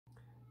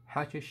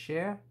how to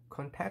share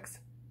contacts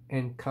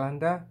and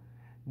calendar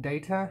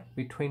data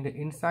between the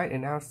inside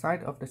and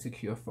outside of the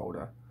secure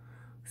folder.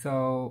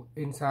 So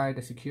inside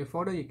the secure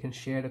folder, you can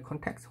share the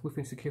contacts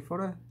within secure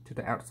folder to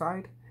the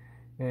outside,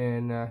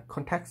 and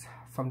contacts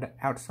from the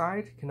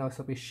outside can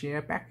also be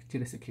shared back to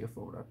the secure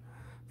folder.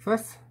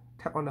 First,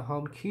 tap on the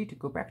home key to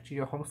go back to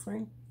your home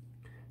screen.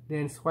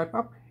 Then swipe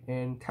up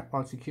and tap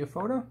on secure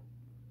folder.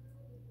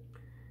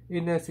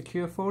 In the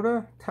secure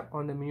folder, tap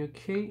on the menu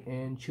key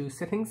and choose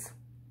settings.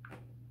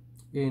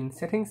 In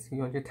settings, you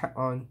want to tap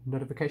on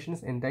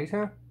notifications and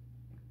data.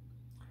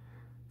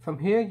 From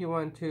here, you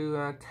want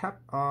to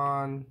tap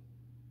on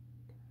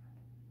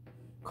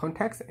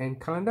contacts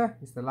and calendar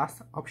is the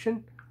last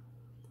option.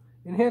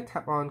 In here,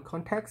 tap on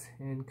contacts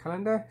and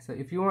calendar. So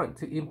if you want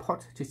to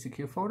import to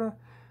secure folder,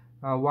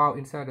 while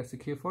inside the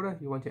secure folder,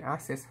 you want to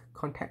access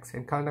contacts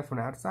and calendar from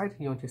the outside,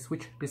 you want to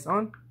switch this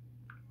on.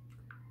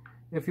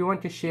 If you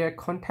want to share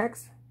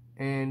contacts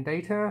and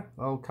data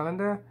or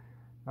calendar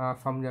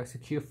from the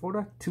secure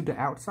folder to the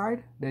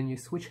outside, then you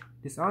switch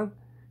this on.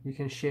 You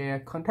can share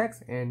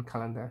contacts and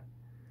calendar.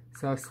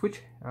 So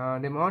switch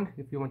them on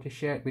if you want to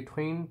share it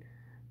between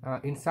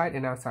inside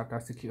and outside the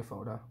secure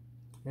folder.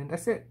 And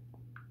that's it.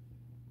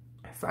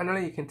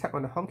 Finally, you can tap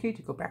on the home key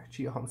to go back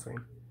to your home screen.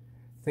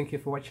 Thank you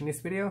for watching this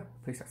video.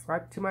 Please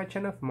subscribe to my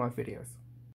channel for more videos.